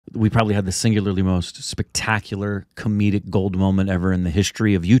we probably had the singularly most spectacular comedic gold moment ever in the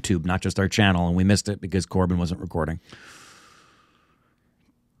history of YouTube, not just our channel, and we missed it because Corbin wasn't recording.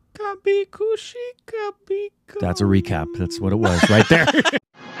 That's a recap. That's what it was right there.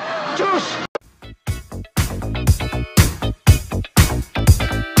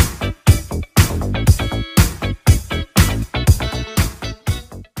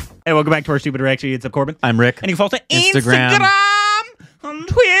 Hey, welcome back to our Stupid Reaction. It's Corbin. I'm Rick. And you can follow us on Instagram. On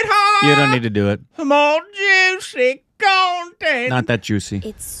Twitter. You don't need to do it. More juicy content. Not that juicy.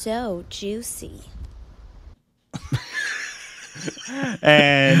 It's so juicy.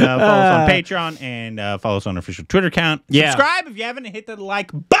 And follow us on Patreon and follow us on our official Twitter account. Yeah. Subscribe if you haven't hit the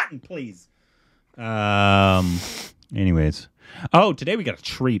like button, please. Anyways. Oh, today we got a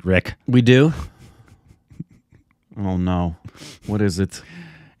treat, Rick. We do? Oh, no. What is it?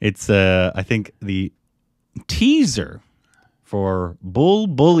 It's, I think, the teaser for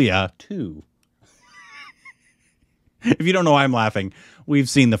Bhool Bhulaiyaa 2. If you don't know why I'm laughing, we've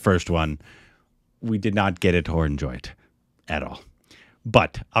seen the first one. We did not get it or enjoy it at all.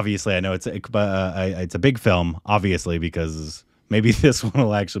 But obviously, I know it's a big film, obviously, because maybe this one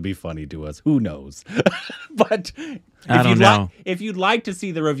will actually be funny to us. Who knows? But I don't know. If you'd like to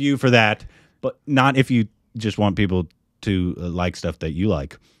see the review for that, but not if you just want people to like stuff that you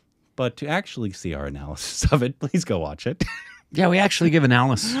like, but to actually see our analysis of it, please go watch it. Yeah, we actually give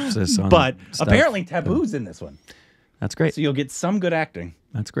analysis on But stuff. apparently Tabu's in this one. That's great. So you'll get some good acting.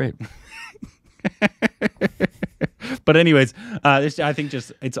 That's great. But anyways, this I think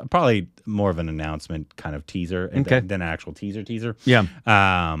it's probably more of an announcement kind of teaser than an actual teaser. Yeah.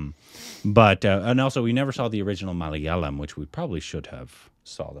 But and also we never saw the original Malayalam, which we probably should have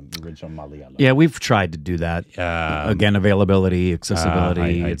saw the original Malayalam. Yeah, we've tried to do that. Again, availability,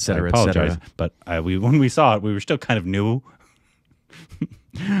 accessibility, et cetera, et cetera. But when we saw it, we were still kind of new.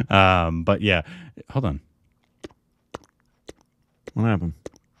 But yeah, hold on. What happened?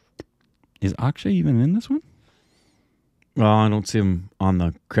 Is Akshay even in this one? Well, I don't see him on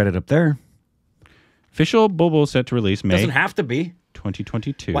the credit up there. Official Bobo set to release May. Doesn't have to be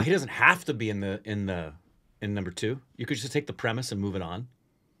 2022. Well, he doesn't have to be in number 2. You could just take the premise and move it on.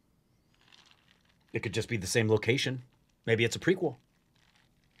 It could just be the same location. Maybe it's a prequel.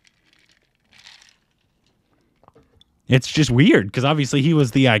 It's just weird because obviously he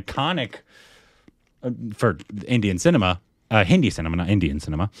was the iconic for Indian cinema. Hindi cinema, not Indian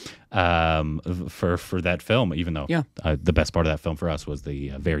cinema, for that film, even though the best part of that film for us was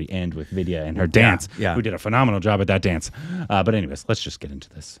the very end with Vidya and her dance, who did a phenomenal job at that dance. But anyways, let's just get into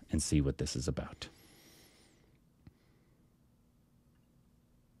this and see what this is about.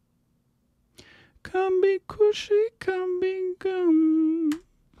 Come be cushy, come be gum.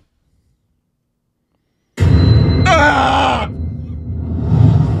 Ah!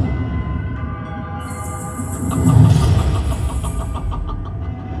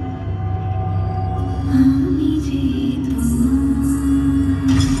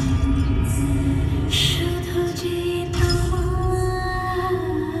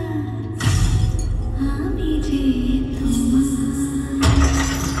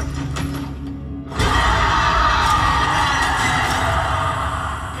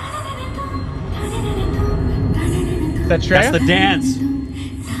 That's Shreya? That's the dance.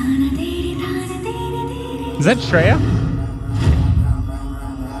 Is that Shreya?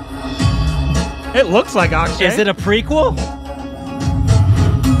 It looks like Akshay. Is it a prequel?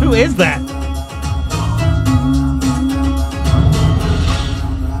 Who is that?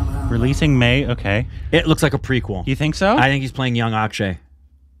 Releasing May, okay. It looks like a prequel. You think so? I think he's playing young Akshay.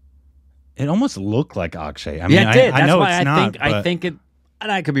 It almost looked like Akshay. I mean, yeah, it did. I know why it's not. I think it.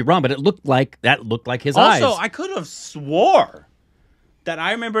 And I could be wrong, but it looked like his eyes. Also, I could have swore that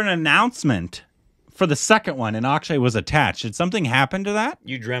I remember an announcement for the second one, and Akshay was attached. Did something happen to that?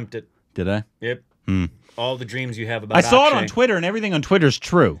 You dreamt it. Did I? Yep. Hmm. All the dreams you have about I saw Akshay. it on Twitter, and everything on Twitter is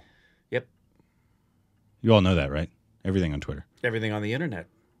true. Yep. You all know that, right? Everything on Twitter. Everything on the internet.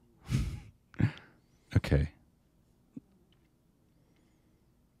 Okay.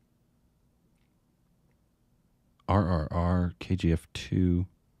 RRR, KGF2.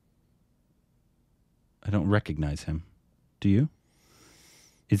 I don't recognize him. Do you?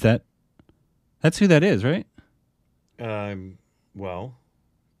 Is that... That's who that is, right? Well,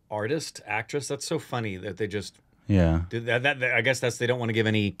 artist, actress. That's so funny that they just... Yeah. I guess they don't want to give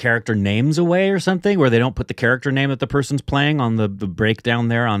any character names away or something, where they don't put the character name that the person's playing on the breakdown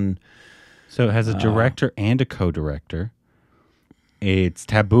there on... So it has a director and a co-director. It's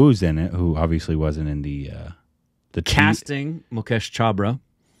Tabu's in it, who obviously wasn't in the casting. Mukesh Chabra.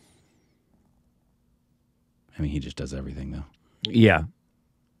 I mean, he just does everything, though. Yeah.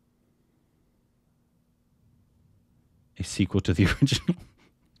 a sequel to the original.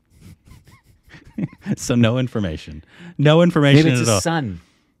 So no information. No information Maybe it's at his all. son.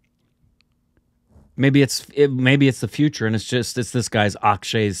 Maybe it's the future, and it's this guy's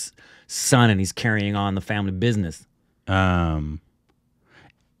Akshay's son, and he's carrying on the family business.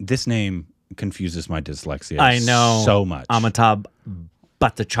 This name confuses my dyslexia. I know so much. Amitabh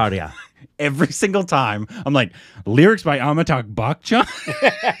Bhattacharya. Every single time, I'm like, lyrics by Amitabh Bachchan?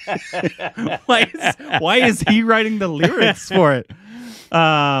 why is he writing the lyrics for it?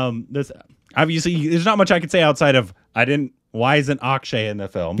 Obviously, there's not much I could say outside of why isn't Akshay in the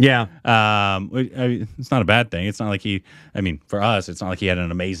film? Yeah. It's not a bad thing. It's not like for us, it's not like he had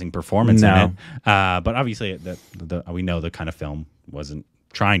an amazing performance in it. But obviously, we know the kind of film wasn't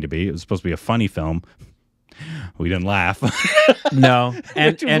trying to be. It was supposed to be a funny film. We didn't laugh. No.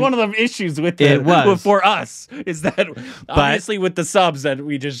 Which was one of the issues with it. For us, is that obviously with the subs that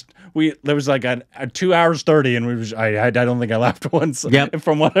there was like a 2 hours 30, and I don't think I laughed once. Yep.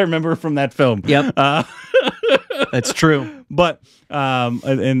 From what I remember from that film. Yep. That's true. But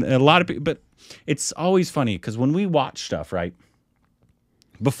and a lot of people, but it's always funny because when we watch stuff, right?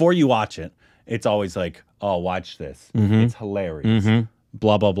 Before you watch it, it's always like, oh, watch this. It's hilarious.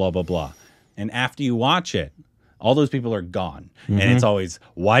 Blah, blah, blah, blah, blah. And after you watch it, all those people are gone. And it's always,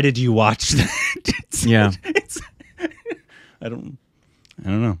 why did you watch that? I don't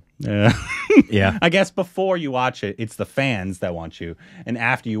know. Yeah. I guess before you watch it, it's the fans that want you. And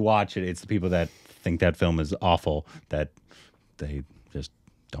after you watch it, it's the people that think that film is awful that they just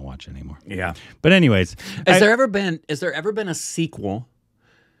don't watch it anymore. Yeah. But anyways, Has there ever been a sequel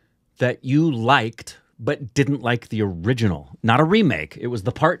that you liked but didn't like the original? Not a remake. It was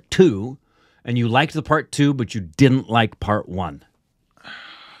the part 2, and you liked the part 2, but you didn't like part 1.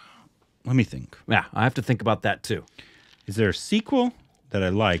 Let me think. Yeah, I have to think about that too. Is there a sequel that I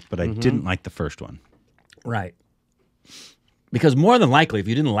liked, but I didn't like the first one? Right. Because more than likely, if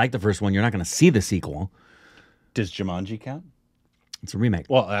you didn't like the first one, you're not going to see the sequel. Does Jumanji count? It's a remake.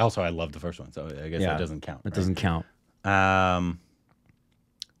 Well, I love the first one, so I guess that doesn't count. It doesn't count.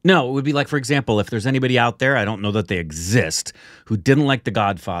 No, it would be like, for example, if there's anybody out there, I don't know that they exist, who didn't like The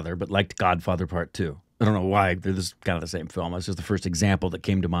Godfather, but liked Godfather Part 2. I don't know why. They're just kind of the same film. That's just the first example that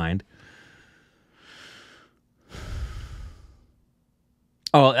came to mind.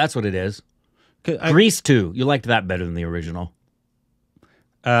 Oh, that's what it is. Grease 2. You liked that better than the original.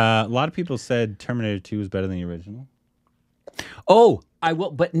 A lot of people said Terminator 2 was better than the original. Oh, I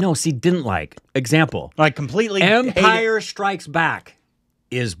will, but no, see, didn't like. Example. Like completely Empire Strikes Back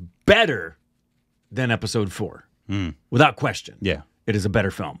is better than Episode 4. Without question. Yeah. It is a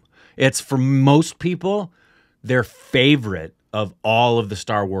better film. It's, for most people, their favorite of all of the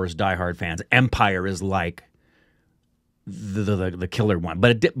Star Wars diehard fans. Empire is like the killer one.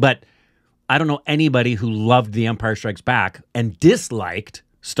 But I don't know anybody who loved The Empire Strikes Back and disliked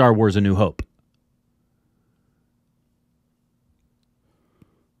Star Wars A New Hope.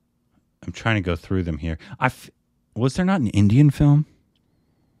 I'm trying to go through them here. Was there not an Indian film?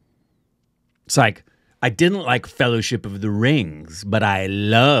 It's like, I didn't like Fellowship of the Rings, but I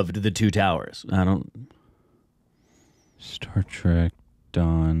loved The Two Towers. Star Trek,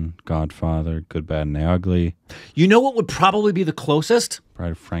 Dawn, Godfather, Good, Bad, and the Ugly. You know what would probably be the closest?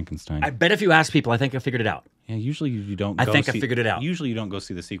 Bride of Frankenstein. I bet if you ask people, I think I figured it out. Yeah, usually you don't. I figured it out. Usually you don't go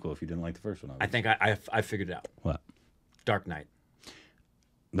see the sequel if you didn't like the first one. I think I figured it out. What? Dark Knight.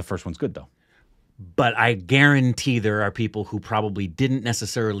 The first one's good though. But I guarantee there are people who probably didn't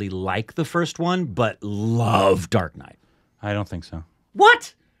necessarily like the first one, but love Dark Knight. I don't think so.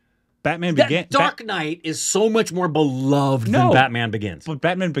 What? Batman Begins. Dark Knight is so much more beloved than Batman Begins. But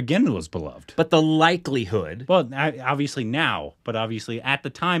Batman Begins was beloved. But the likelihood. Well, obviously now, but obviously at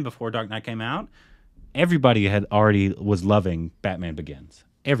the time before Dark Knight came out, everybody was loving Batman Begins.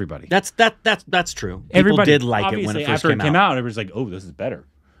 Everybody. That's true. Everybody did like it when it first came out. Everybody's like, "Oh, this is better."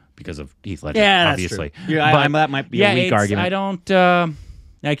 Because of Heath Ledger, yeah, obviously. That's true. That might be a weak argument.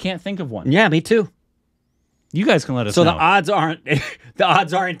 I can't think of one. Yeah, me too. You guys can let us know. So the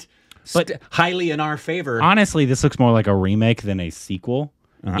odds aren't highly in our favor. Honestly, this looks more like a remake than a sequel.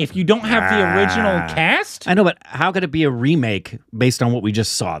 If you don't have the original cast. I know, but how could it be a remake based on what we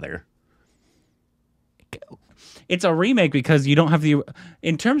just saw there? It's a remake because you don't have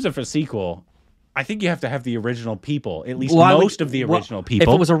in terms of a sequel, I think you have to have the original people, at least most of the original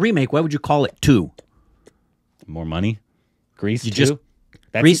people. If it was a remake, why would you call it 2? More money? Grease 2?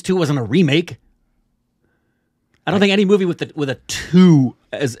 Grease 2 wasn't a remake. I don't think any movie with a 2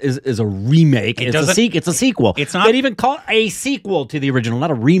 is a remake. It's a sequel. It's not. They'd even call it a sequel to the original,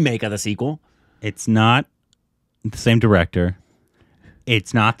 not a remake of the sequel. It's not the same director.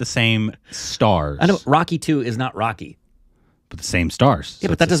 It's not the same stars. I know Rocky 2 is not Rocky. with the same stars. Yeah,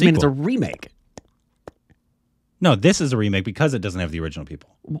 So but that it's a doesn't mean it's a sequel. remake. No, this is a remake because it doesn't have the original people.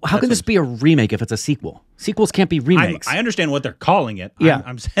 How can this be a remake if it's a sequel? Sequels can't be remakes. I understand what they're calling it. Yeah.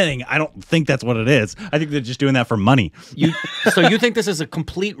 I'm saying I don't think that's what it is. I think they're just doing that for money. So you think this is a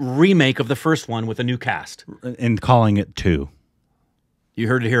complete remake of the first one with a new cast? And calling it 2. You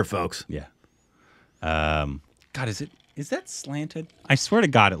heard it here, folks. Yeah. God, is that slanted? I swear to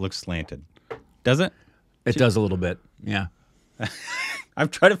God, it looks slanted. Does it? It does a little bit. Yeah. I've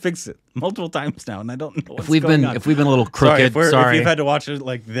tried to fix it multiple times now, and I don't know what's If we've going on. been a little crooked, If you've had to watch it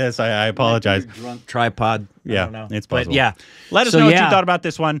like this, I apologize. Drunk tripod. Yeah, I don't know. it's possible. But yeah. Let us know what you thought about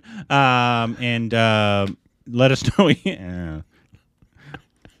this one, and let us know.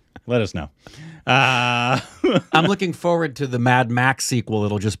 Let us know. I'm looking forward to the Mad Max sequel.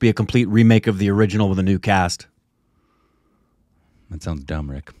 It'll just be a complete remake of the original with a new cast. That sounds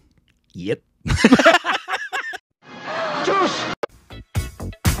dumb, Rick. Yep.